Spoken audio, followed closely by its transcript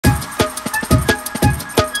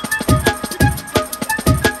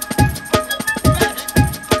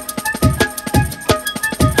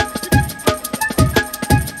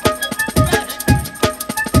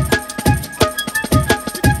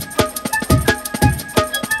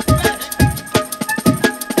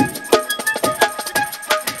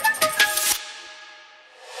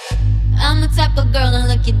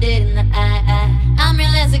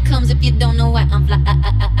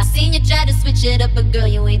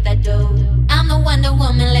Wonder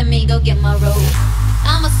Woman, let me go get my robe.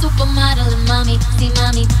 I'm a supermodel and mommy, see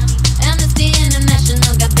mommy. Amnesty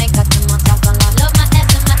International got Bangkok in my top. I love my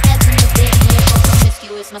ass and my ass in the video.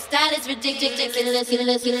 Promiscuous, my style is ridiculous.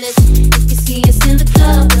 If you see us in the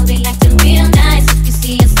club, we'll be acting real nice. If you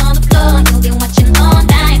see us on the floor, you'll be watching all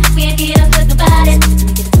night. We ain't here to hurt nobody.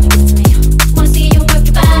 Wanna see you work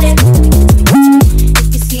your body.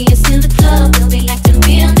 If you see us in the club, we'll be acting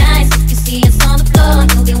real nice. If you see us on the floor,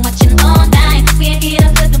 you'll be watching all night. We ain't here to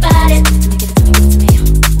hurt nobody.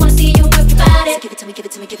 Wanna see you work your body. Give it to me, give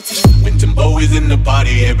it to me, give it to me. When Timbo is in the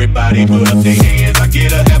party, everybody put up their hands. I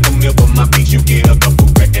get a half a meal for my beats, you get a couple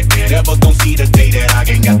grand. Never gon' see the day that I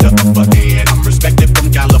ain't got the upper hand. I'm respected from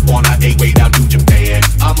California, way down to Japan.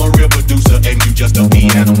 I'm a real producer and you just a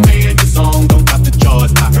piano man. Your song don't top the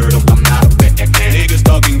charts, I heard them, I'm not a fan. Niggas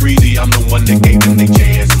talking greasy, I'm the one that gave them their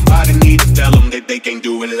chance. Somebody need to tell them that they can't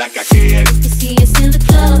do it like I can. If you see us in the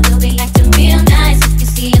club, we'll be acting real nice. If you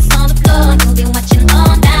see us on the floor, you'll be watching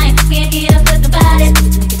all night. We ain't here to hurt nobody.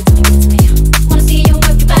 Wanna see you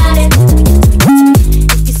work your body.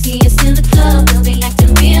 If you see us in the club, we'll be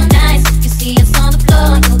acting real nice. If you see us on the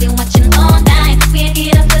floor, you'll be watching all night. We ain't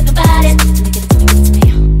here to hurt nobody.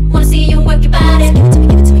 Wanna see you work your body.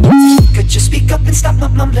 Could you speak up and stop my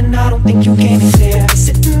mumbling? I don't think you came in clear.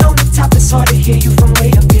 Sitting on the top, it's hard to hear you from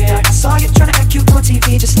way up here. I saw you trying to act cute on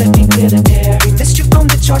TV, just let me clear the air. We missed you on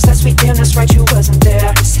the charts last week, damn that's right, you wasn't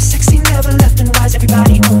there. It's so sexy, never left, and why's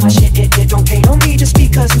everybody on my shit? It don't hate on me just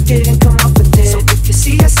because you didn't come up with it. So if you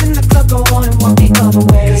see us in the club, go on and walk the other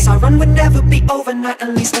way. Cause our run would never be over, not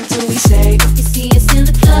at least until we say. If you see us in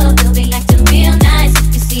the club,